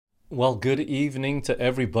Well, good evening to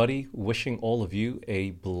everybody. Wishing all of you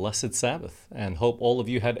a blessed Sabbath and hope all of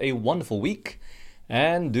you had a wonderful week.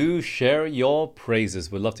 And do share your praises.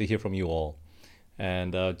 We'd love to hear from you all.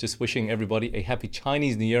 And just wishing everybody a happy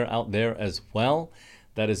Chinese New Year out there as well.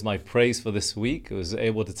 That is my praise for this week. I was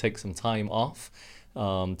able to take some time off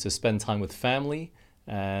to spend time with family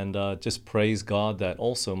and just praise God that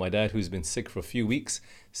also my dad, who's been sick for a few weeks,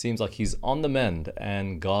 seems like he's on the mend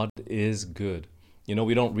and God is good. You know,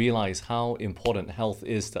 we don't realize how important health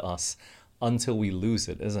is to us until we lose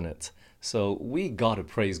it, isn't it? So we got to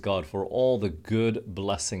praise God for all the good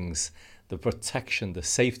blessings, the protection, the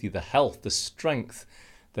safety, the health, the strength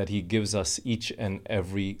that He gives us each and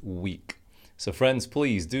every week. So friends,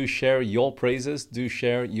 please do share your praises, do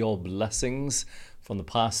share your blessings from the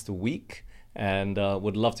past week, and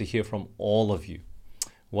would love to hear from all of you.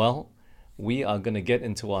 Well, we are going to get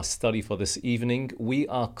into our study for this evening. We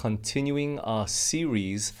are continuing our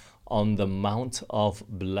series on the Mount of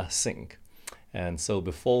Blessing. And so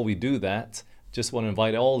before we do that, just want to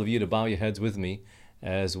invite all of you to bow your heads with me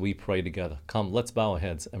as we pray together. Come, let's bow our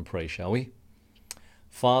heads and pray, shall we?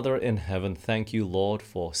 Father in heaven, thank you, Lord,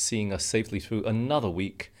 for seeing us safely through another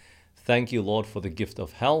week. Thank you, Lord, for the gift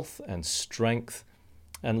of health and strength.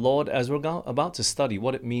 And Lord, as we're about to study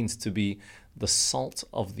what it means to be the salt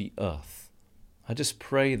of the earth, I just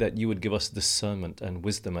pray that you would give us discernment and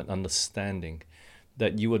wisdom and understanding,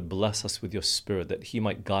 that you would bless us with your Spirit, that He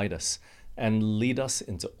might guide us and lead us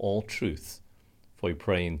into all truth. For we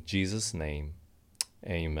pray in Jesus' name,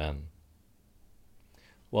 amen.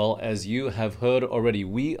 Well, as you have heard already,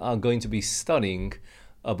 we are going to be studying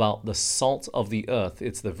about the salt of the earth.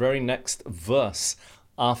 It's the very next verse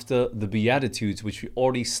after the Beatitudes, which we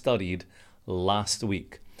already studied last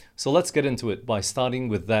week. So let's get into it by starting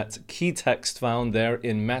with that key text found there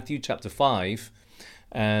in Matthew chapter 5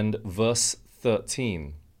 and verse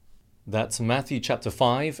 13. That's Matthew chapter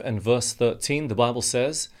 5 and verse 13. The Bible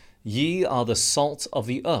says, "Ye are the salt of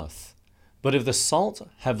the earth, but if the salt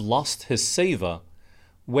have lost his savour,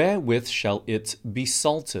 wherewith shall it be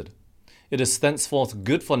salted? It is thenceforth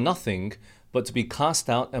good for nothing, but to be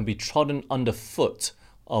cast out and be trodden under foot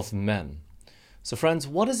of men." So friends,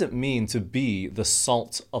 what does it mean to be the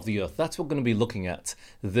salt of the earth? That's what we're going to be looking at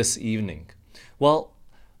this evening. Well,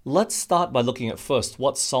 let's start by looking at first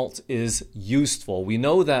what salt is used for. We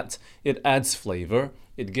know that it adds flavor,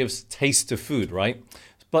 it gives taste to food, right?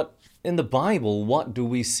 But in the Bible, what do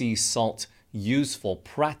we see salt used for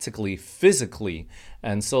practically, physically?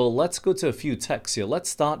 And so let's go to a few texts here. Let's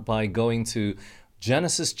start by going to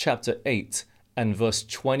Genesis chapter 8 and verse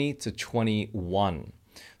 20 to 21.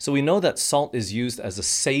 So we know that salt is used as a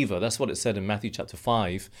savor. That's what it said in Matthew chapter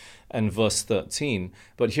 5 and verse 13.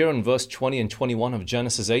 But here in verse 20 and 21 of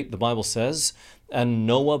Genesis 8, the Bible says, "And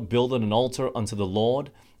Noah builded an altar unto the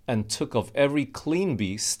Lord, and took of every clean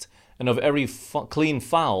beast, and of every clean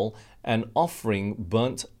fowl, and offered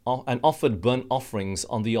burnt offerings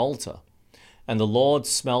on the altar. And the Lord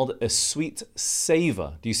smelled a sweet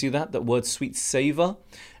savor." Do you see that? That word sweet savor?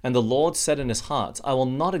 "And the Lord said in his heart, I will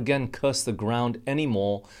not again curse the ground any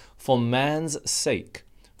more for man's sake.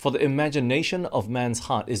 For the imagination of man's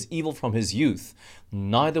heart is evil from his youth.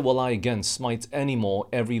 Neither will I again smite any more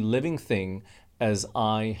every living thing as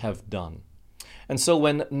I have done." And so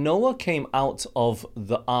when Noah came out of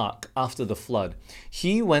the ark after the flood,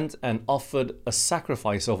 he went and offered a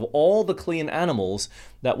sacrifice of all the clean animals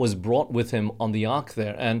that was brought with him on the ark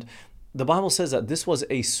there. And the Bible says that this was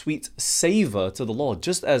a sweet savor to the Lord.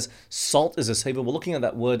 Just as salt is a savor, we're looking at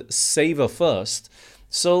that word savor first.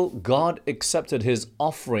 So God accepted his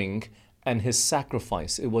offering and his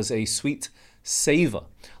sacrifice. It was a sweet savor.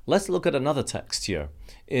 Let's look at another text here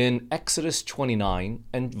in Exodus 29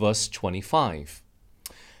 and verse 25.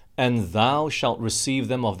 "And thou shalt receive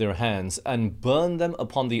them of their hands, and burn them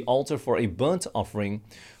upon the altar for a burnt offering,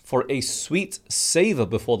 for a sweet savor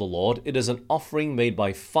before the Lord. It is an offering made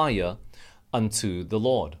by fire unto the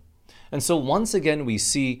Lord." And so once again we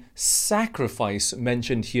see sacrifice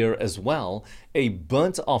mentioned here as well, a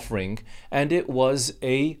burnt offering, and it was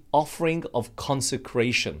a offering of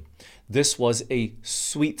consecration. This was a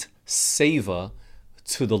sweet savor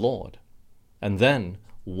to the Lord. And then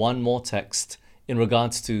one more text in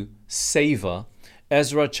regards to savor,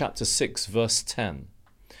 Ezra chapter 6 verse 10,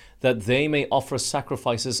 "That they may offer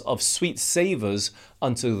sacrifices of sweet savors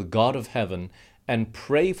unto the God of heaven, and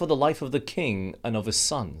pray for the life of the king and of his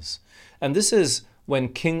sons." And this is when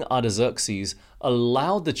King Artaxerxes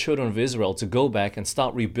allowed the children of Israel to go back and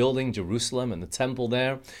start rebuilding Jerusalem and the temple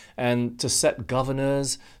there, and to set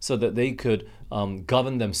governors so that they could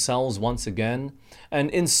govern themselves once again. And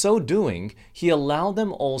in so doing, he allowed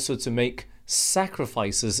them also to make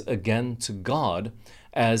sacrifices again to God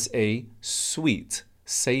as a sweet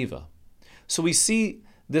savor. So we see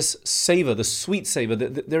this savor, the sweet savor,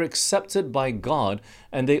 they're accepted by God,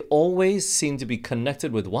 and they always seem to be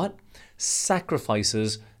connected with what?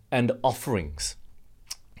 Sacrifices and offerings.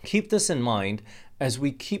 Keep this in mind as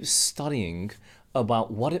we keep studying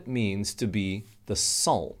about what it means to be the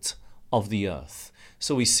salt of the earth.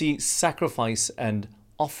 So we see sacrifice and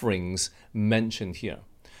offerings mentioned here.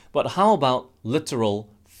 But how about literal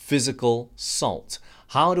physical salt?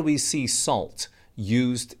 How do we see salt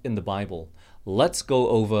used in the Bible? Let's go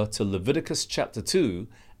over to Leviticus chapter 2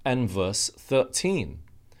 and verse 13.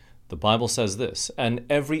 The Bible says this, "And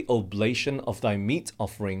every oblation of thy meat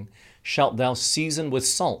offering shalt thou season with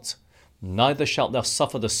salt, neither shalt thou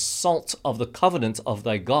suffer the salt of the covenant of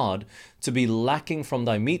thy God to be lacking from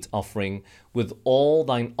thy meat offering. With all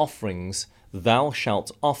thine offerings thou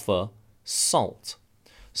shalt offer salt."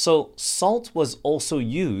 So salt was also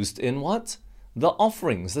used in what? The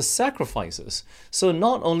offerings, the sacrifices. So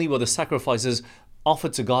not only were the sacrifices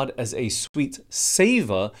offered to God as a sweet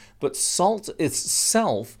savor, but salt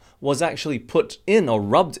itself was actually put in or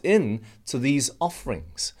rubbed in to these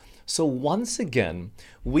offerings. So once again,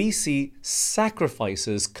 we see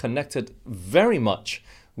sacrifices connected very much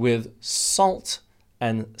with salt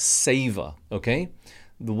and savor, okay?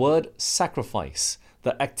 The word sacrifice,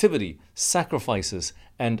 the activity, sacrifices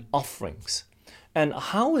and offerings. And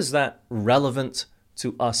how is that relevant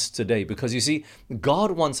to us today? Because you see,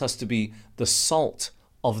 God wants us to be the salt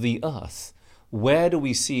of the earth. Where do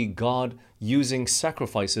we see God using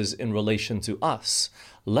sacrifices in relation to us?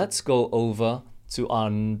 Let's go over to our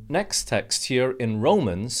next text here in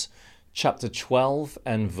Romans chapter 12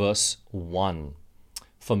 and verse 1.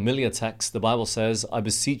 Familiar text, the Bible says, "I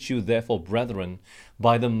beseech you therefore, brethren,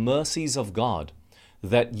 by the mercies of God,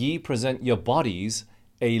 that ye present your bodies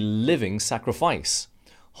a living sacrifice,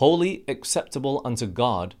 wholly acceptable unto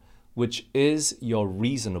God, which is your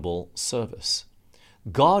reasonable service."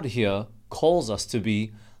 God here calls us to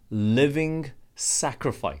be living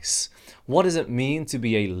sacrifice. What does it mean to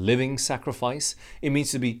be a living sacrifice? It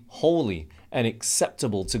means to be holy and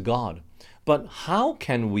acceptable to God. But how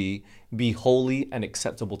can we be holy and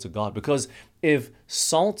acceptable to God? Because if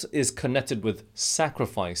salt is connected with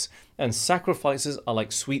sacrifice, and sacrifices are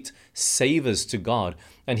like sweet savors to God,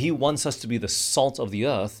 and He wants us to be the salt of the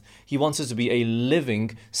earth, He wants us to be a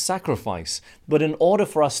living sacrifice. But in order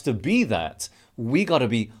for us to be that, we got to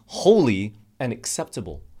be holy and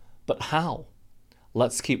acceptable. But how?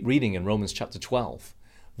 Let's keep reading in Romans chapter 12.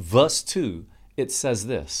 Verse 2, it says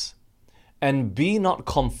this, "And be not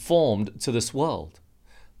conformed to this world,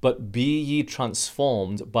 but be ye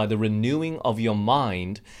transformed by the renewing of your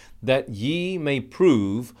mind, that ye may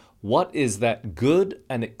prove what is that good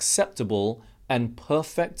and acceptable and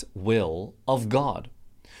perfect will of God."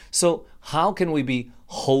 So how can we be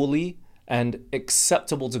holy and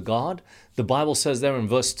acceptable to God? The Bible says there in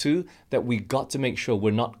verse 2 that we got to make sure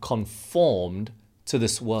we're not conformed to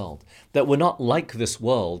this world, that we're not like this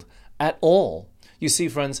world at all. You see,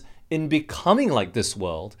 friends, in becoming like this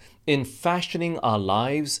world, in fashioning our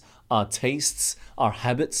lives, our tastes, our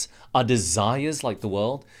habits, our desires like the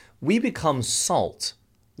world, we become salt,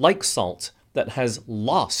 like salt that has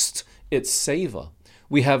lost its savor.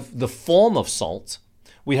 We have the form of salt,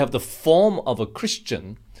 we have the form of a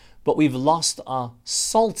Christian, but we've lost our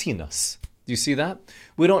saltiness. Do you see that?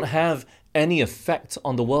 We don't have any effect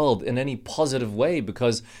on the world in any positive way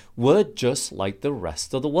because we're just like the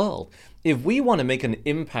rest of the world. If we want to make an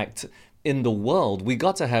impact in the world, we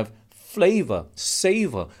got to have flavor,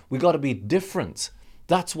 savor. We got to be different.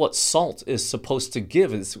 That's what salt is supposed to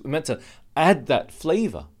give. It's meant to add that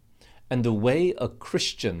flavor. And the way a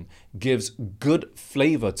Christian gives good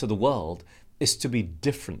flavor to the world is to be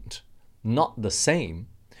different, not the same.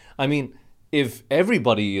 I mean, if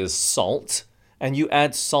everybody is salt and you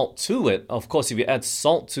add salt to it, of course, if you add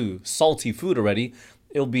salt to salty food already,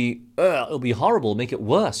 it'll be horrible, make it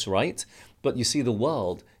worse, right? But you see, the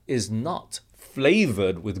world is not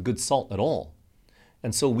flavored with good salt at all.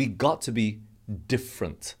 And so we got to be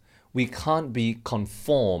different. We can't be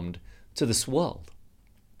conformed to this world.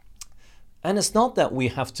 And it's not that we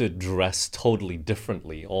have to dress totally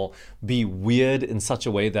differently or be weird in such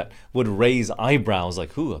a way that would raise eyebrows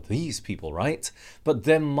like, who are these people, right? But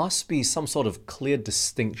there must be some sort of clear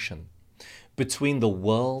distinction between the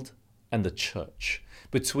world and the church,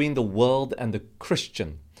 between the world and the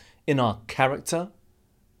Christian in our character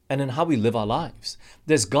and in how we live our lives.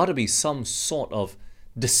 There's got to be some sort of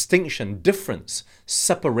distinction, difference,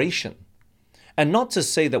 separation. And not to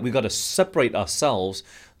say that we've got to separate ourselves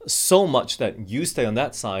so much that you stay on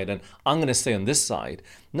that side and I'm going to stay on this side.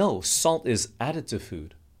 No, salt is added to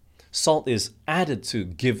food. Salt is added to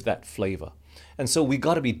give that flavor. And so we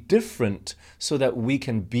got to be different so that we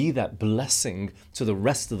can be that blessing to the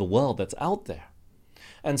rest of the world that's out there.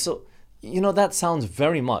 And so, that sounds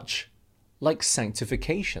very much like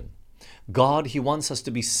sanctification. God, He wants us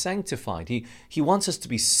to be sanctified. He wants us to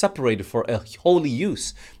be separated for a holy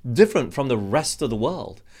use, different from the rest of the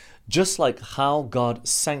world. Just like how God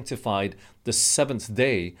sanctified the seventh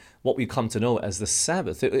day, what we come to know as the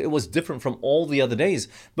Sabbath. It was different from all the other days,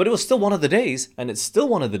 but it was still one of the days, and it's still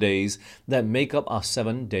one of the days that make up our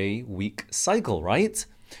 7-day week cycle, right?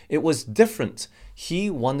 It was different. He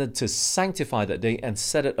wanted to sanctify that day and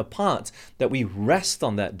set it apart, that we rest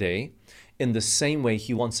on that day in the same way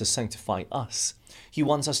He wants to sanctify us. He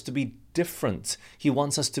wants us to be different. He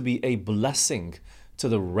wants us to be a blessing to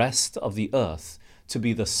the rest of the earth, to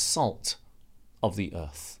be the salt of the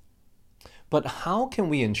earth. But how can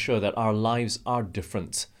we ensure that our lives are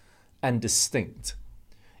different and distinct?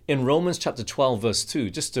 In Romans chapter 12, verse 2,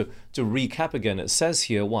 just to recap again, it says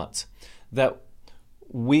here what? That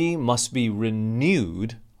we must be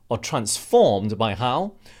renewed or transformed by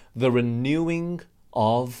how? The renewing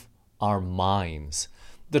of our minds.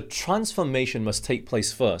 The transformation must take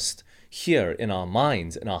place first here in our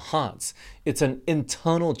minds, in our hearts. It's an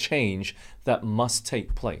internal change that must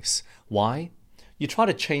take place. Why? You try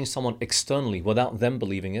to change someone externally without them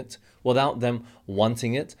believing it, without them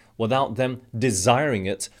wanting it, without them desiring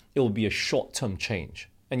it, it will be a short-term change.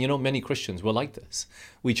 And many Christians were like this.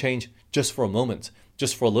 We change just for a moment,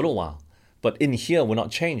 just for a little while. But in here, we're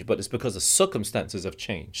not changed, but it's because the circumstances have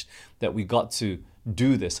changed that we got to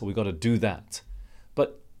do this or we got to do that.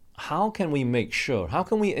 But how can we make sure, how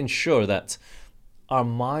can we ensure that our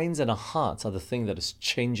minds and our hearts are the thing that is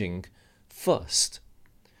changing first?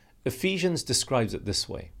 Ephesians describes it this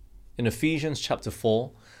way. In Ephesians chapter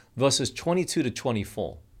 4, verses 22 to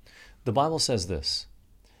 24, the Bible says this,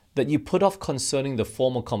 that you put off concerning the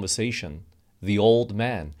former conversation, the old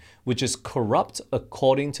man, which is corrupt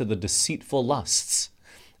according to the deceitful lusts,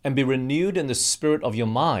 and be renewed in the spirit of your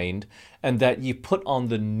mind, and that ye put on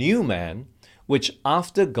the new man, which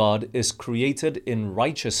after God is created in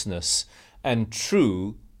righteousness and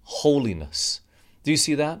true holiness. Do you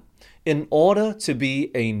see that? In order to be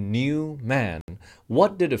a new man,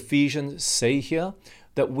 what did Ephesians say here?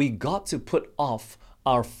 That we got to put off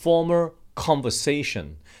our former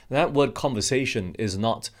conversation. That word conversation is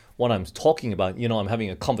not what I'm talking about. I'm having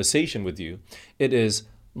a conversation with you. It is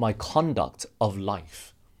my conduct of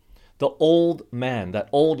life. The old man, that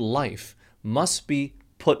old life must be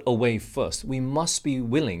put away first. We must be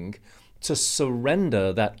willing to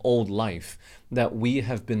surrender that old life that we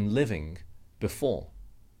have been living before.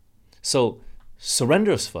 So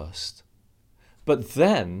surrender us first, but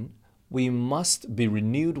then we must be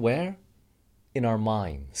renewed where? In our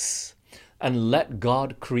minds. And let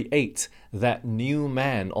God create that new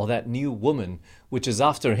man or that new woman which is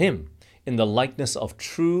after Him in the likeness of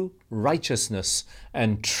true righteousness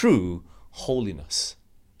and true holiness.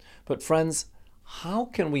 But friends, how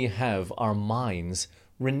can we have our minds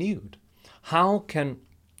renewed? How can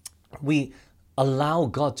we allow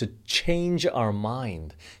God to change our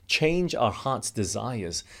mind, change our heart's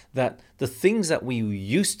desires, that the things that we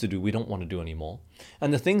used to do, we don't want to do anymore,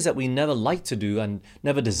 and the things that we never liked to do and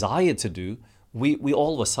never desired to do, we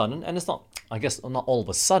all of a sudden, and it's not, I guess not all of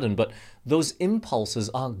a sudden, but those impulses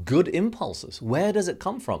are good impulses. Where does it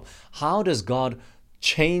come from? How does God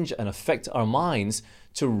change and affect our minds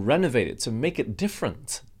to renovate it, to make it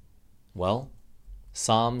different? Well,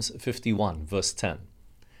 Psalms 51 verse 10.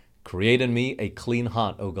 Create in me a clean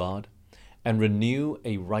heart, O God, and renew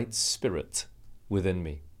a right spirit within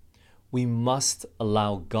me. We must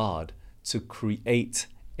allow God to create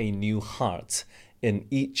a new heart in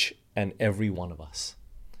each and every one of us.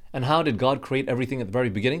 And how did God create everything at the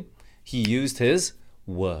very beginning? He used His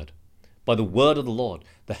word. By the word of the Lord,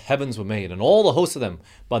 the heavens were made, and all the hosts of them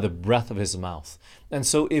by the breath of His mouth. And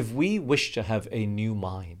so if we wish to have a new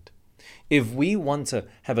mind, if we want to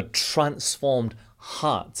have a transformed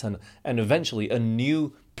heart and eventually a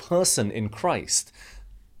new person in Christ,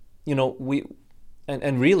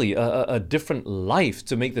 really a different life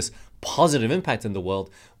to make this positive impact in the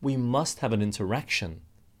world, we must have an interaction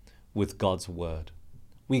with God's word.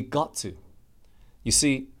 We got to. You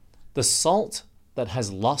see, the salt that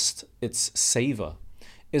has lost its savor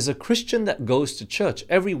is a Christian that goes to church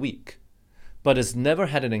every week, but has never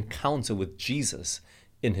had an encounter with Jesus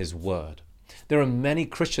in His word. There are many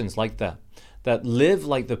Christians like that live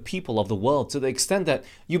like the people of the world, to the extent that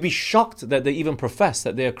you'd be shocked that they even profess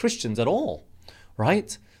that they are Christians at all,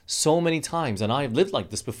 right? so many times, and I've lived like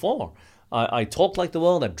this before. I talk like the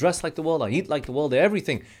world, I dress like the world, I eat like the world,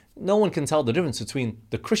 everything. No one can tell the difference between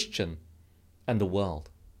the Christian and the world.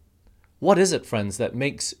 What is it, friends, that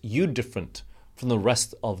makes you different from the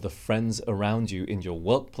rest of the friends around you in your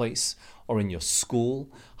workplace or in your school?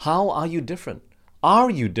 How are you different? Are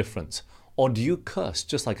you different? Or do you curse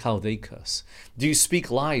just like how they curse? Do you speak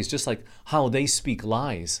lies just like how they speak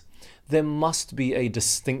lies? There must be a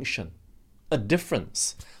distinction, a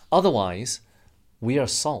difference. Otherwise, we are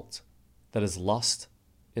salt that has lost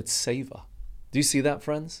its savor. Do you see that,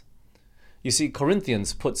 friends? You see,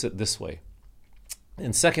 Corinthians puts it this way.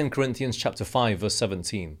 In 2 Corinthians chapter 5, verse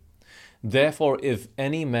 17, therefore, if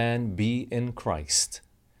any man be in Christ,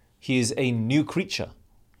 he is a new creature.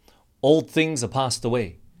 Old things are passed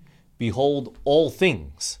away. Behold, all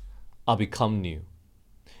things are become new.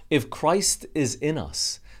 If Christ is in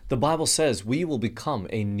us, the Bible says we will become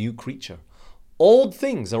a new creature. Old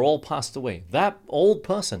things are all passed away. That old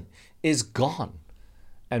person is gone.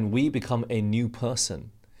 And we become a new person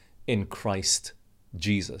in Christ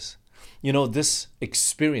Jesus. You know, this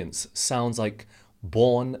experience sounds like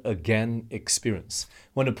born again experience.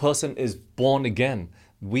 When a person is born again,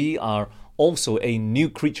 we are also a new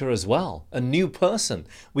creature as well, a new person.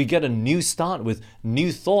 We get a new start with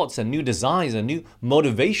new thoughts and new desires and new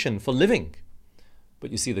motivation for living. But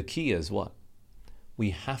you see, the key is what? We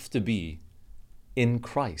have to be in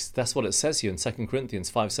Christ. That's what it says here in 2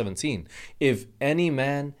 Corinthians 5:17. If any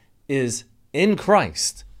man is in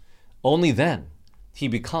Christ, only then he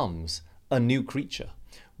becomes a new creature.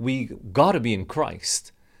 We got to be in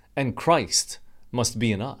Christ, and Christ must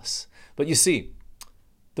be in us. But you see,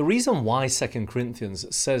 the reason why 2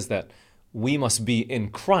 Corinthians says that we must be in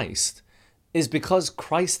Christ is because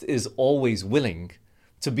Christ is always willing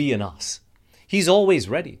to be in us. He's always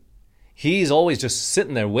ready. He's always just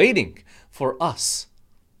sitting there waiting for us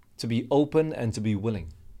to be open and to be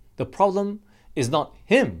willing. The problem is not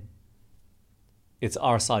Him. It's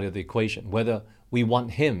our side of the equation, whether we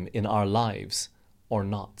want Him in our lives or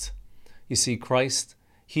not. You see, Christ,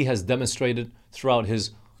 He has demonstrated throughout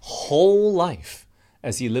His whole life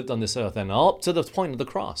as He lived on this earth and up to the point of the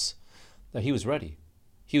cross that He was ready.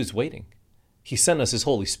 He was waiting. He sent us His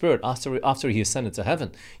Holy Spirit after He ascended to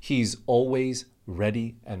heaven. He's always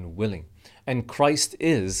ready and willing. And Christ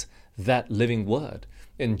is that living Word.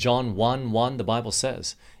 In John 1:1, the Bible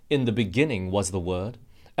says, in the beginning was the Word,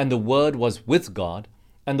 and the Word was with God,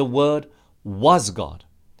 and the Word was God.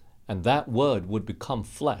 And that Word would become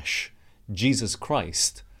flesh, Jesus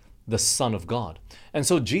Christ, the Son of God. And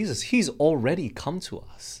so Jesus, He's already come to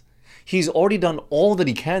us. He's already done all that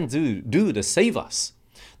He can do to save us.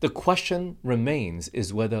 The question remains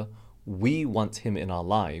is whether we want Him in our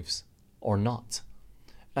lives or not.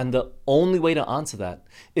 And the only way to answer that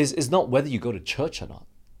is not whether you go to church or not.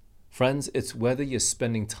 Friends, it's whether you're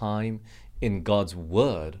spending time in God's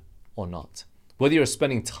Word or not. Whether you're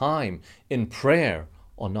spending time in prayer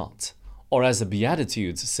or not. Or as the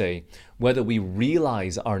Beatitudes say, whether we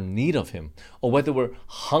realize our need of Him or whether we're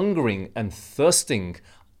hungering and thirsting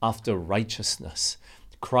after righteousness.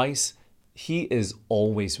 Christ, He is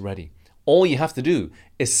always ready. All you have to do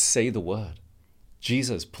is say the word.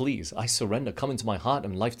 Jesus, please, I surrender. Come into my heart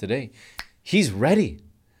and life today. He's ready,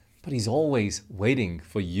 but He's always waiting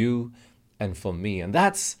for you and for me. And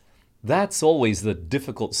that's always the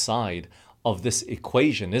difficult side of this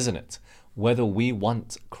equation, isn't it? Whether we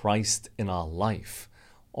want Christ in our life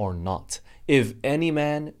or not. If any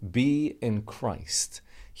man be in Christ,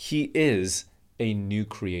 he is a new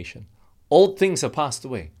creation. Old things have passed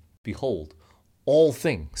away. Behold, all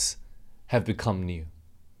things have become new.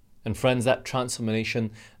 And friends, that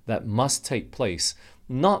transformation that must take place,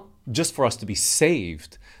 not just for us to be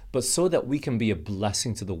saved, but so that we can be a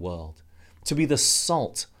blessing to the world, to be the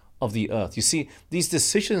salt of the earth. You see, these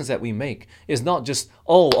decisions that we make is not just,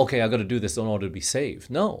 oh, okay, I got to do this in order to be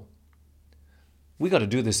saved. No. We got to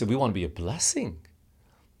do this if we want to be a blessing,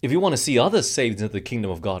 if you want to see others saved into the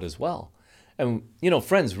kingdom of God as well. And,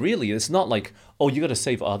 friends, really, it's not like, oh, you got to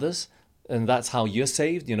save others and that's how you're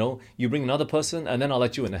saved. You bring another person and then I'll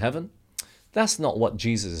let you into heaven. That's not what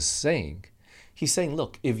Jesus is saying. He's saying,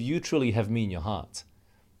 look, if you truly have me in your heart,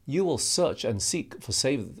 you will search and seek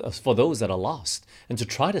for those that are lost and to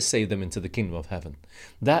try to save them into the kingdom of heaven.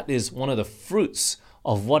 That is one of the fruits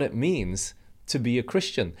of what it means to be a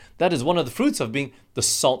Christian. That is one of the fruits of being the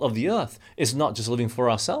salt of the earth. It's not just living for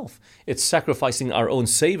ourselves. It's sacrificing our own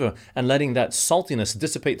savor and letting that saltiness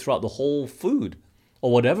dissipate throughout the whole food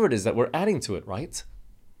or whatever it is that we're adding to it, right?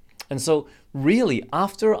 And so really,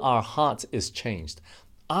 after our heart is changed,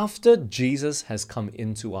 after Jesus has come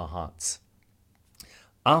into our hearts,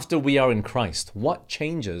 After we are in Christ, what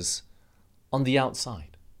changes on the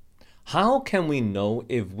outside? How can we know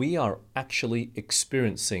if we are actually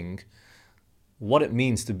experiencing what it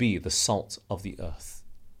means to be the salt of the earth?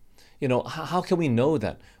 How can we know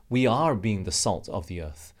that we are being the salt of the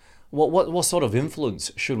earth? What sort of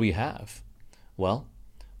influence should we have? Well,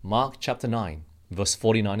 Mark chapter 9, verse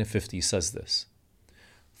 49 and 50 says this: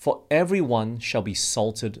 "For everyone shall be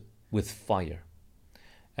salted with fire,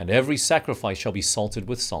 and every sacrifice shall be salted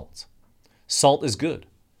with salt. Salt is good,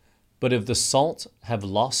 but if the salt have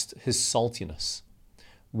lost his saltiness,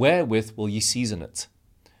 wherewith will ye season it?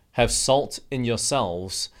 Have salt in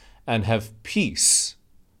yourselves, and have peace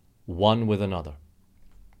one with another."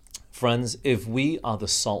 Friends, if we are the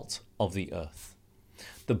salt of the earth,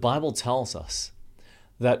 the Bible tells us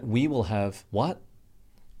that we will have what?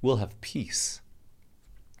 We'll have peace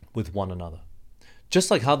with one another. Just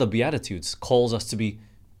like how the Beatitudes calls us to be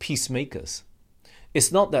peacemakers.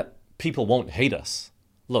 It's not that people won't hate us.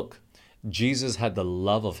 Look, Jesus had the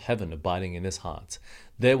love of heaven abiding in his heart.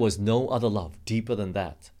 There was no other love deeper than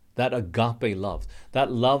that. That agape love.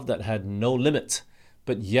 That love that had no limit.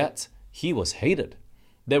 But yet, he was hated.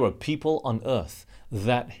 There were people on earth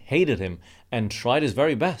that hated him and tried his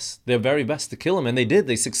very best, their very best to kill him. And they did.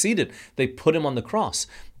 They succeeded. They put him on the cross.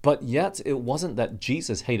 But yet, it wasn't that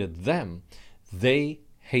Jesus hated them. They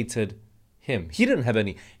hated him. He didn't have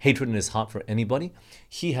any hatred in his heart for anybody.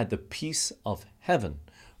 He had the peace of heaven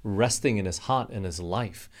resting in his heart and his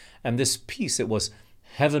life. And this peace, it was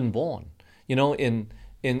heaven born.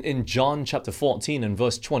 In John chapter 14 and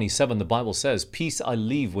verse 27, the Bible says, "Peace I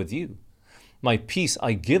leave with you. My peace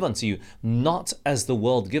I give unto you, not as the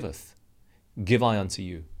world giveth, give I unto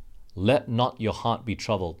you. Let not your heart be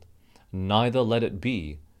troubled, neither let it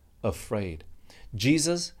be afraid."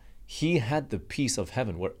 Jesus, he had the peace of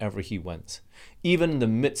heaven wherever he went. Even in the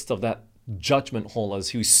midst of that judgment hall, as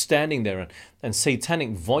he was standing there and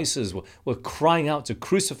satanic voices were crying out to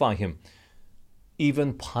crucify him,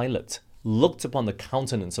 even Pilate looked upon the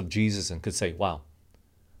countenance of Jesus and could say, wow,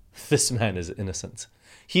 this man is innocent.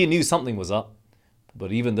 He knew something was up,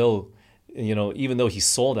 but even though he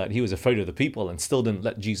saw that, he was afraid of the people and still didn't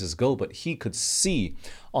let Jesus go. But he could see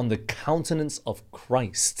on the countenance of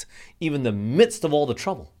Christ, even in the midst of all the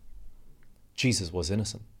trouble, Jesus was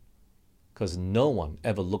innocent. Because no one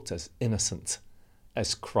ever looked as innocent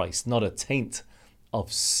as Christ, not a taint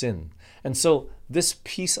of sin. And so this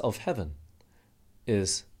peace of heaven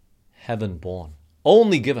is heaven born,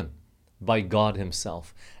 only given by God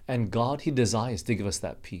himself. And God, he desires to give us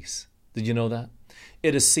that peace. Did you know that?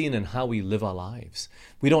 It is seen in how we live our lives.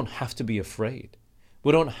 We don't have to be afraid.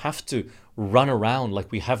 We don't have to run around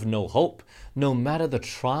like we have no hope. No matter the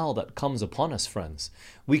trial that comes upon us, friends,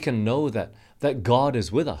 we can know that God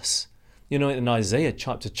is with us. In Isaiah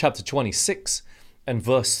chapter 26 and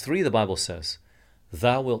verse 3, the Bible says,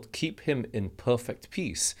 "Thou wilt keep him in perfect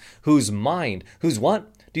peace, whose mind," whose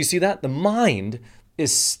what? Do you see that? The mind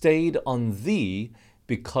is stayed on thee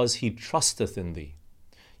because he trusteth in thee.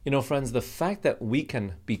 Friends, the fact that we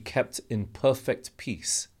can be kept in perfect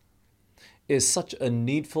peace is such a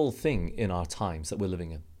needful thing in our times that we're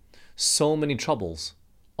living in. So many troubles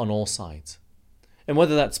on all sides. And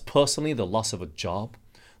whether that's personally the loss of a job,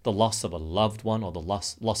 the loss of a loved one, or the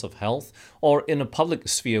loss of health, or in a public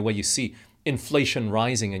sphere where you see inflation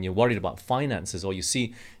rising and you're worried about finances, or you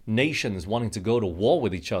see nations wanting to go to war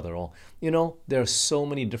with each other, or, there are so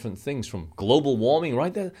many different things, from global warming,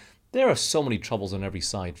 right? There are so many troubles on every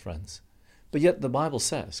side, friends. But yet the Bible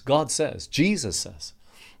says, God says, Jesus says,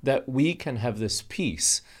 that we can have this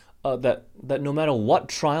peace, that no matter what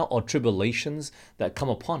trial or tribulations that come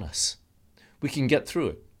upon us, we can get through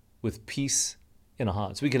it with peace in our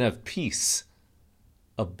hearts. We can have peace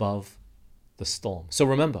above the storm. So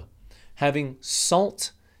remember, having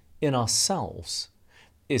salt in ourselves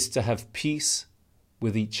is to have peace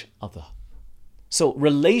with each other. So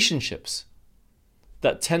relationships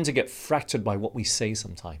that tend to get fractured by what we say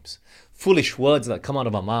sometimes, foolish words that come out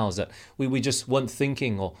of our mouths that we just weren't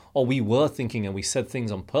thinking, or we were thinking and we said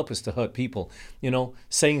things on purpose to hurt people,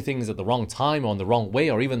 saying things at the wrong time or in the wrong way,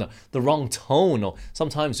 or even the wrong tone, or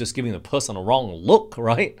sometimes just giving the person a wrong look,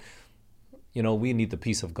 right? We need the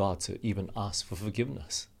peace of God to even ask for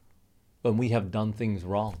forgiveness when we have done things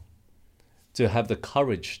wrong, to have the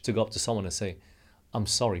courage to go up to someone and say, "I'm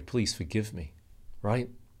sorry, please forgive me," right?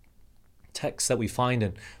 Text that we find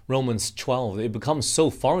in Romans 12, it becomes so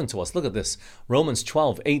foreign to us. Look at this, Romans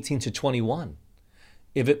 12, 18 to 21.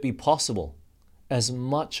 "If it be possible, as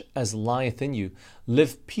much as lieth in you,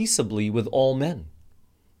 live peaceably with all men.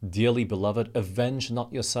 Dearly beloved, avenge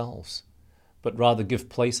not yourselves, but rather give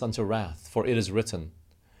place unto wrath. For it is written,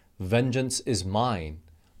 Vengeance is mine,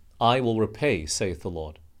 I will repay, saith the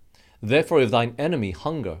Lord. Therefore, if thine enemy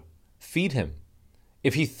hunger, feed him.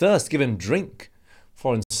 If he thirst, give him drink.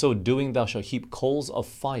 For in so doing thou shalt heap coals of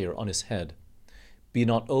fire on his head. Be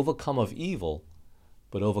not overcome of evil,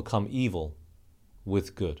 but overcome evil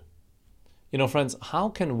with good. You know, friends, how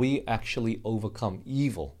can we actually overcome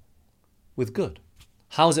evil with good?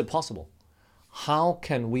 How is it possible? How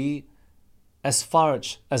can we, as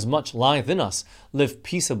much lieth in us, live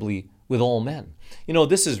peaceably with all men? You know,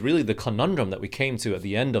 this is really the conundrum that we came to at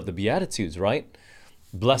the end of the Beatitudes, right?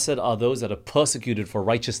 Blessed are those that are persecuted for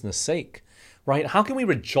righteousness' sake, right? How can we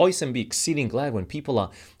rejoice and be exceeding glad when people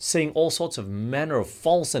are saying all sorts of manner of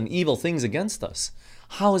false and evil things against us?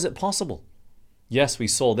 How is it possible? Yes, we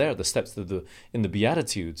saw there the steps in the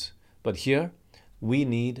Beatitudes, but here we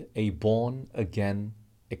need a born-again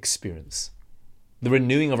experience. The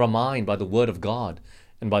renewing of our mind by the Word of God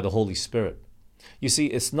and by the Holy Spirit. You see,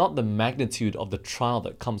 it's not the magnitude of the trial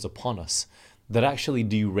that comes upon us that actually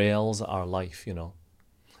derails our life, you know.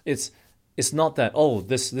 It's not that, oh,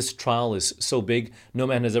 this trial is so big, no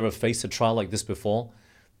man has ever faced a trial like this before.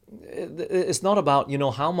 It's not about, you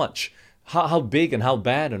know, how big and how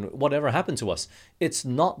bad and whatever happened to us. It's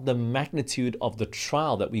not the magnitude of the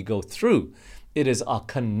trial that we go through. It is our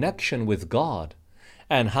connection with God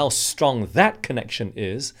and how strong that connection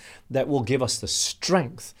is that will give us the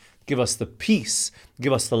strength, give us the peace,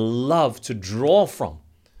 give us the love to draw from,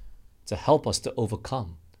 to help us to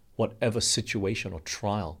overcome whatever situation or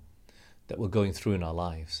trial that we're going through in our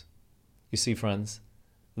lives. You see, friends,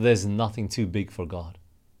 there's nothing too big for God.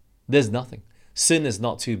 There's nothing. Sin is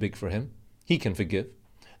not too big for him. He can forgive.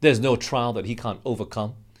 There's no trial that he can't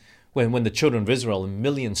overcome. When the children of Israel,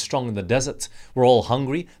 millions strong in the desert, were all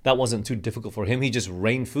hungry, that wasn't too difficult for him. He just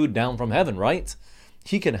rained food down from heaven, right?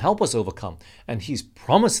 He can help us overcome, and he's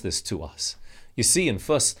promised this to us. You see, in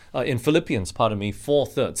Philippians,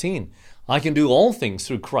 4:13, I can do all things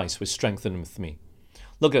through Christ which strengtheneth me.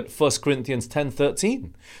 Look at 1 Corinthians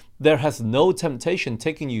 10:13. There hath no temptation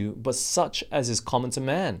taken you but such as is common to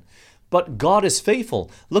man. But God is faithful.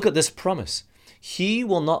 Look at this promise. He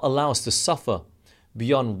will not allow us to suffer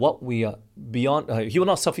beyond what we are he will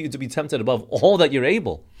not suffer you to be tempted above all that you're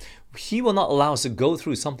able. He will not allow us to go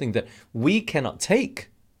through something that we cannot take,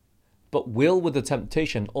 but will with the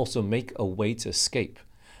temptation also make a way to escape,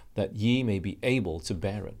 that ye may be able to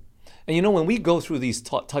bear it. And you know, when we go through these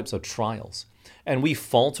types of trials, and we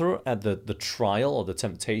falter at the trial or the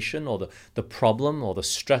temptation or the problem or the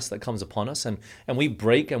stress that comes upon us, and we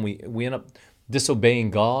break and we end up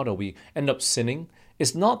disobeying God, or we end up sinning,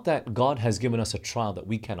 it's not that God has given us a trial that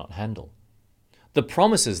we cannot handle. The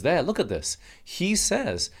promise is there. Look at this. He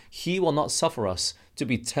says he will not suffer us to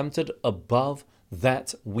be tempted above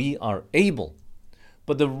that we are able.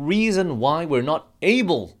 But the reason why we're not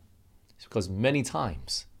able is because many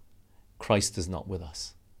times Christ is not with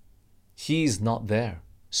us. He's not there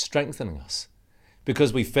strengthening us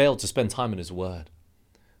because we failed to spend time in his word.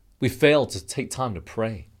 We failed to take time to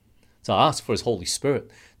pray, to ask for his Holy Spirit,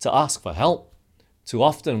 to ask for help. Too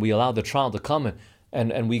often we allow the trial to come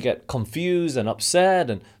and we get confused and upset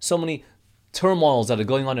and so many turmoils that are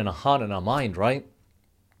going on in our heart and our mind, right?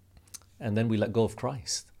 And then we let go of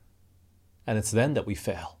Christ. And it's then that we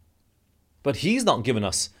fail. But he's not given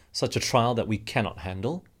us such a trial that we cannot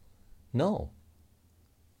handle. No.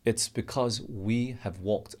 It's because we have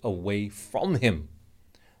walked away from him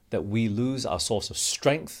that we lose our source of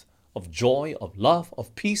strength, of joy, of love,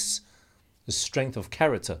 of peace, the strength of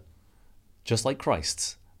character, just like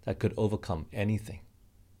Christ's, that could overcome anything.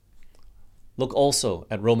 Look also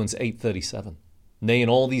at Romans 8:37. Nay, in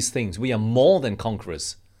all these things we are more than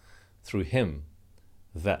conquerors through him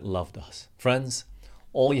that loved us. Friends,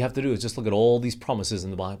 all you have to do is just look at all these promises in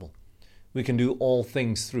the Bible. We can do all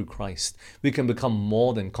things through Christ. We can become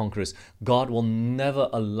more than conquerors. God will never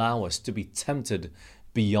allow us to be tempted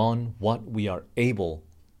beyond what we are able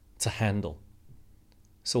to handle.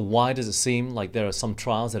 So why does it seem like there are some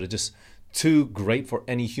trials that are just too great for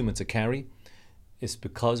any human to carry? It's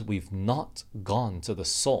because we've not gone to the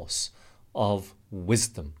source of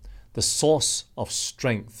wisdom, the source of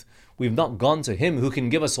strength. We've not gone to him who can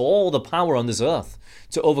give us all the power on this earth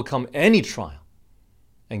to overcome any trial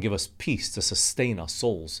and give us peace to sustain our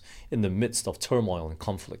souls in the midst of turmoil and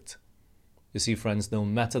conflict. You see, friends, no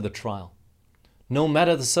matter the trial, no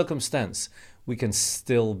matter the circumstance, we can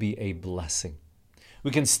still be a blessing.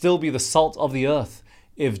 We can still be the salt of the earth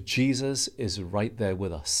if Jesus is right there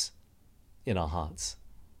with us in our hearts.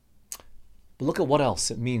 But look at what else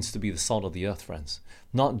it means to be the salt of the earth, friends.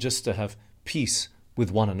 Not just to have peace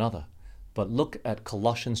with one another, but look at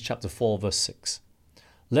Colossians chapter 4, verse 6.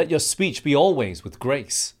 Let your speech be always with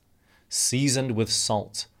grace, seasoned with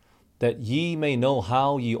salt, that ye may know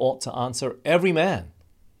how ye ought to answer every man.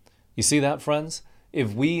 You see that, friends?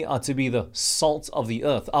 If we are to be the salt of the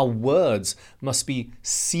earth, our words must be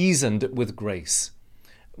seasoned with grace.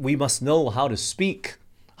 We must know how to speak,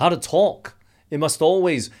 how to talk. It must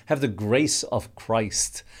always have the grace of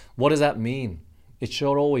Christ. What does that mean? It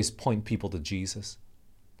should always point people to Jesus.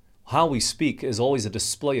 How we speak is always a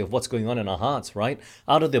display of what's going on in our hearts, right?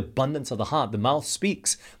 Out of the abundance of the heart, the mouth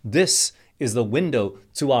speaks. This is the window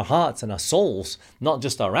to our hearts and our souls, not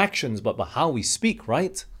just our actions, but by how we speak,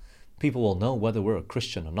 right? People will know whether we're a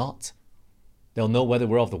Christian or not. They'll know whether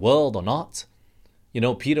we're of the world or not. You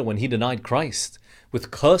know, Peter, when he denied Christ with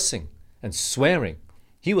cursing and swearing,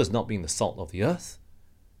 he was not being the salt of the earth.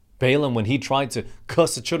 Balaam, when he tried to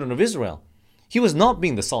curse the children of Israel, he was not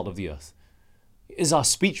being the salt of the earth. Is our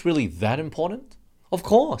speech really that important? Of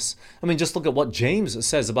course. I mean, just look at what James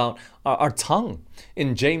says about our tongue.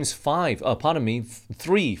 In James 3,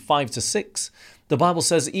 5 to 6, the Bible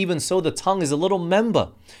says, even so the tongue is a little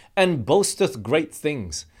member, and boasteth great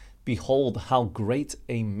things. Behold, how great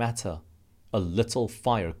a matter a little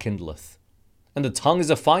fire kindleth. And the tongue is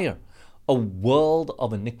a fire, a world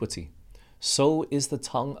of iniquity. So is the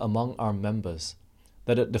tongue among our members,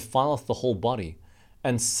 that it defileth the whole body,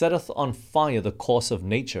 and setteth on fire the course of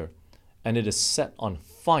nature, and it is set on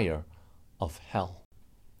fire of hell.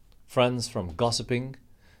 Friends, from gossiping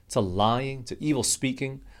to lying to evil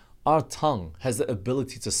speaking, our tongue has the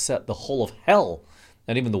ability to set the whole of hell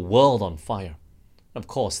and even the world on fire. Of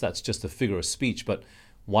course, that's just a figure of speech, but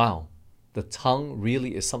wow, the tongue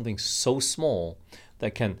really is something so small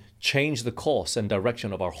that can change the course and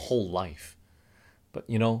direction of our whole life. But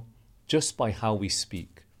you know, just by how we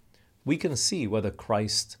speak, we can see whether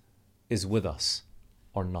Christ is with us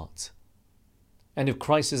or not. And if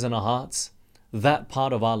Christ is in our hearts, that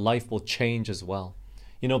part of our life will change as well.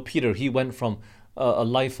 You know, Peter, he went from a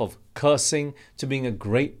life of cursing to being a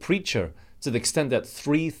great preacher, to the extent that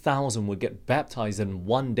 3,000 would get baptized in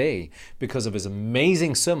one day because of his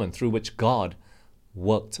amazing sermon through which God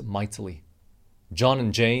worked mightily. John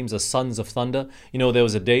and James, the sons of thunder, you know, there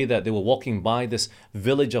was a day that they were walking by this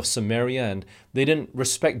village of Samaria and they didn't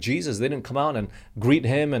respect Jesus. They didn't come out and greet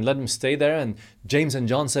him and let him stay there. And James and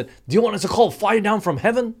John said, do you want us to call fire down from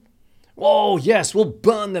heaven? Oh, yes, we'll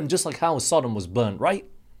burn them just like how Sodom was burned, right?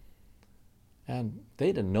 And they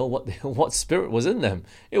didn't know what spirit was in them.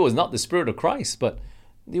 It was not the Spirit of Christ, but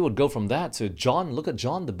they would go from that to John. Look at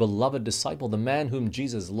John, the beloved disciple, the man whom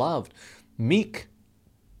Jesus loved, meek,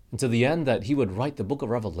 and to the end that he would write the book of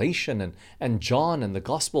Revelation and John and the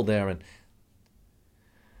gospel there, and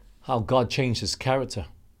how God changed his character.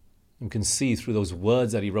 You can see through those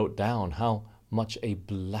words that he wrote down how much a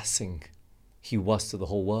blessing he was to the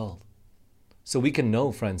whole world. So we can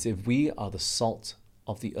know, friends, if we are the salt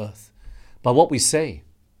of the earth, by what we say,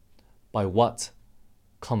 by what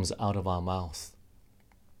comes out of our mouth.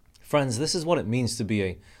 Friends, this is what it means to be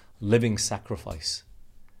a living sacrifice,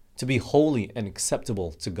 to be holy and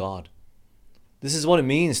acceptable to God. This is what it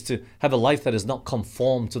means to have a life that is not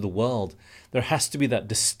conformed to the world. There has to be that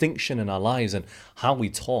distinction in our lives and how we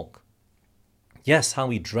talk. Yes, how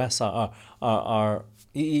we dress,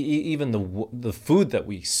 even the food that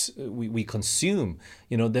we consume.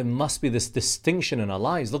 You know, there must be this distinction in our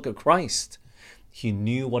lives. Look at Christ. He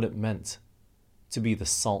knew what it meant to be the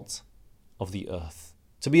salt of the earth,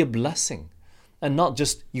 to be a blessing. And not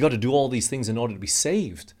just, you got to do all these things in order to be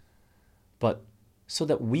saved, but so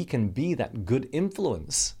that we can be that good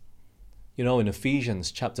influence. You know, in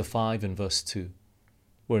Ephesians chapter 5 and verse 2,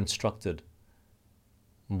 we're instructed,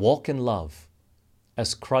 walk in love,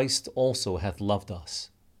 as Christ also hath loved us,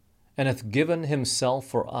 and hath given himself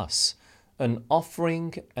for us, an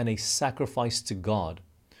offering and a sacrifice to God,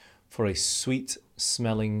 for a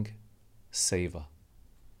sweet-smelling savor.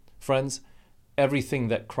 Friends, everything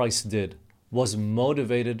that Christ did was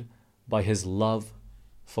motivated by his love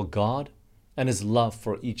for God and his love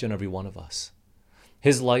for each and every one of us.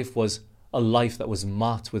 His life was a life that was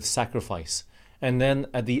marked with sacrifice. And then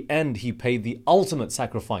at the end, he paid the ultimate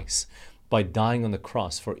sacrifice by dying on the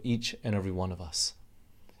cross for each and every one of us.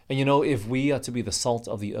 And you know, if we are to be the salt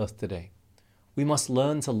of the earth today, we must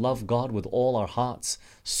learn to love God with all our hearts,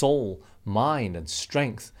 soul, mind, and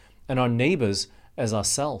strength, and our neighbors as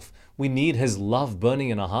ourselves. We need his love burning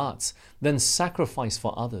in our hearts. Then sacrifice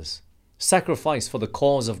for others. Sacrifice for the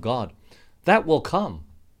cause of God. That will come.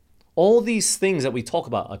 All these things that we talk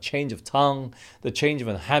about, a change of tongue, the change of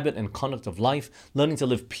a habit and conduct of life, learning to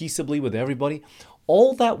live peaceably with everybody,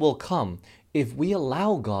 all that will come if we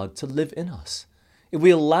allow God to live in us, if we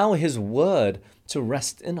allow his word to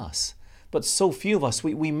rest in us. But so few of us,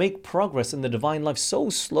 we make progress in the divine life so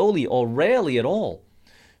slowly or rarely at all,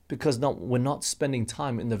 because we're not spending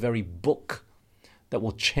time in the very book that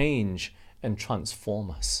will change and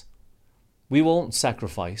transform us. We won't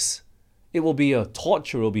sacrifice. It will be a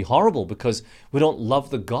torture. It will be horrible because we don't love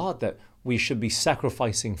the God that we should be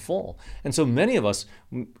sacrificing for. And so many of us,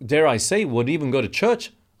 dare I say, would even go to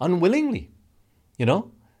church unwillingly. You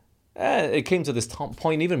know, it came to this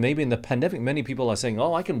point, even maybe in the pandemic, many people are saying,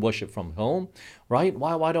 oh, I can worship from home, right?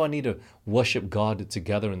 Why do I need to worship God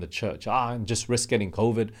together in the church? And just risk getting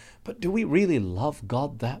COVID. But do we really love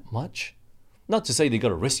God that much? Not to say you got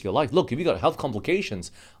to risk your life. Look, if you got health complications,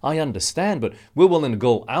 I understand, but we're willing to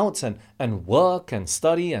go out and work and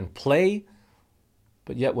study and play.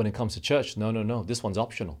 But yet when it comes to church, no, this one's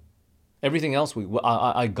optional. Everything else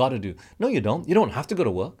I got to do. No, you don't. You don't have to go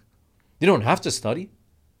to work. You don't have to study.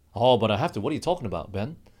 Oh, but I have to. What are you talking about,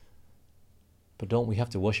 Ben? But don't we have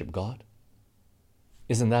to worship God?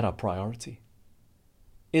 Isn't that our priority?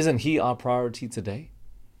 Isn't He our priority today?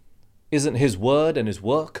 Isn't His word and His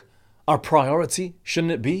work our priority?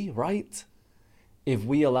 Shouldn't it be, right? If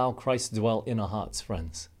we allow Christ to dwell in our hearts,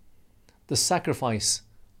 friends, the sacrifice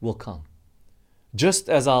will come. Just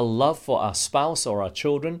as our love for our spouse or our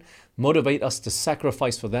children motivate us to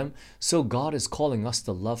sacrifice for them, so God is calling us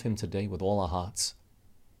to love Him today with all our hearts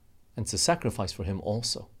and to sacrifice for Him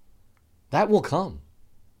also. That will come,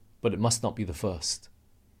 but it must not be the first.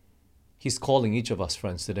 He's calling each of us,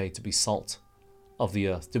 friends, today to be salt of the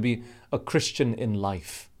earth, to be a Christian in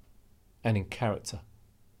life and in character,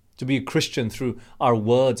 to be a Christian through our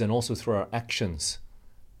words and also through our actions.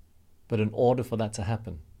 But in order for that to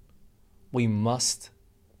happen, we must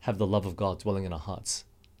have the love of God dwelling in our hearts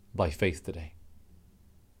by faith today.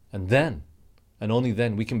 And then, and only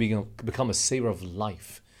then, we can become a savor of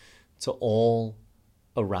life to all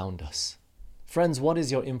around us. Friends, what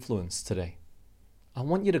is your influence today? I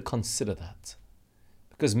want you to consider that.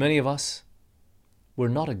 Because many of us, we're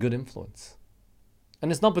not a good influence.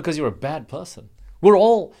 And it's not because you're a bad person. We're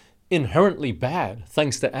all inherently bad,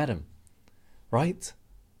 thanks to Adam. Right?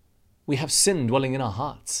 We have sin dwelling in our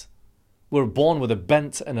hearts. We're born with a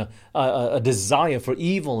bent and a desire for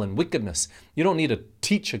evil and wickedness. You don't need to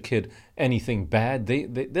teach a kid anything bad.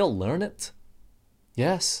 They'll learn it.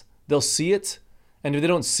 Yes, they'll see it. And if they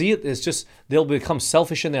don't see it, it's just they'll become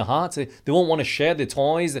selfish in their hearts. They won't want to share their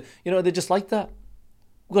toys. They're just like that.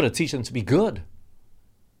 We've got to teach them to be good.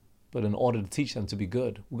 But in order to teach them to be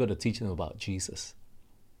good, we've got to teach them about Jesus.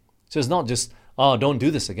 So it's not just, don't do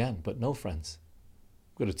this again. But no, friends.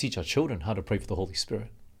 We've got to teach our children how to pray for the Holy Spirit.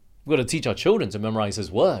 We've got to teach our children to memorize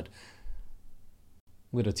His word.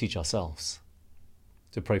 We've got to teach ourselves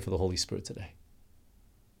to pray for the Holy Spirit today.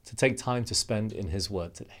 To take time to spend in His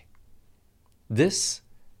word today. This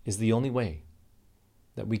is the only way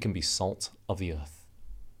that we can be salt of the earth.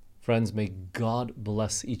 Friends, may God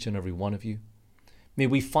bless each and every one of you. May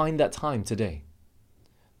we find that time today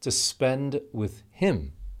to spend with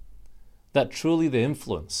Him, that truly the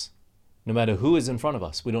influence, no matter who is in front of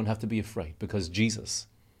us, we don't have to be afraid because Jesus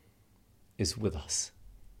is with us.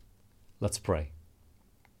 Let's pray.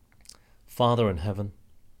 Father in heaven,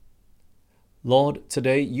 Lord,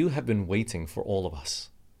 today you have been waiting for all of us,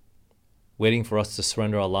 waiting for us to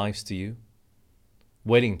surrender our lives to you,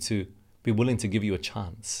 waiting to be willing to give you a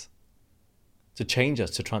chance, to change us,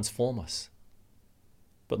 to transform us.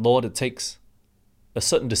 But Lord, it takes a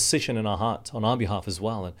certain decision in our heart on our behalf as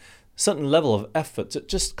well, and a certain level of effort to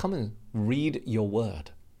just come and read your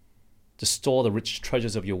word, to store the rich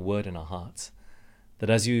treasures of your word in our hearts. That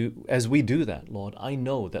as we do that, Lord, I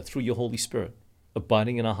know that through your Holy Spirit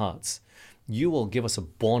abiding in our hearts, you will give us a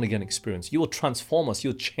born-again experience. You will transform us.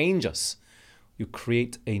 You'll change us. You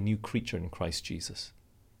create a new creature in Christ Jesus.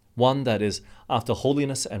 One that is after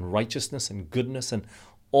holiness and righteousness and goodness and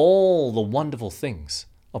all the wonderful things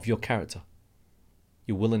of your character.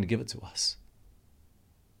 You're willing to give it to us.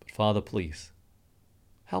 But Father, please,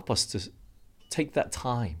 help us to take that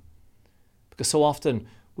time. Because so often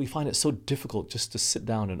we find it so difficult just to sit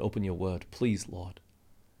down and open your word. Please, Lord,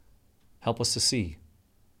 help us to see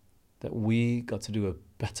that we got to do a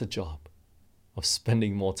better job of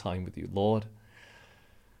spending more time with you. Lord,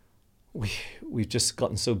 we've just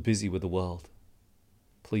gotten so busy with the world.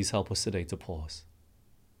 Please help us today to pause.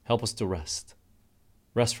 Help us to rest.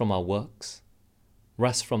 Rest from our works.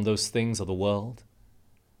 Rest from those things of the world,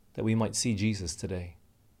 that we might see Jesus today.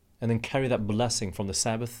 And then carry that blessing from the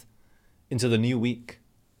Sabbath into the new week,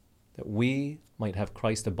 that we might have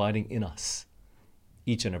Christ abiding in us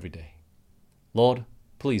each and every day. Lord,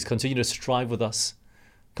 please continue to strive with us.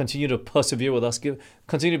 Continue to persevere with us.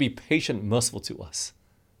 Continue to be patient, merciful to us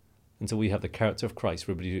until we have the character of Christ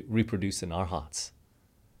reproduced in our hearts.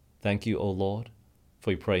 Thank you, O Lord, for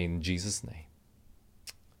we pray in Jesus' name.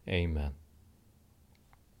 Amen.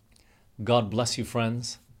 God bless you,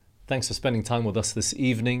 friends. Thanks for spending time with us this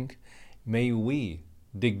evening. May we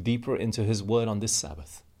dig deeper into His Word on this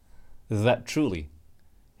Sabbath, that truly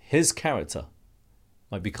His character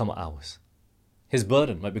might become ours. His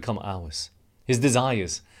burden might become ours. His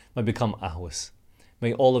desires might become ours.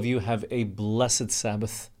 May all of you have a blessed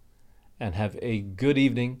Sabbath and have a good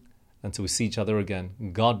evening until we see each other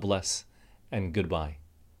again. God bless and goodbye.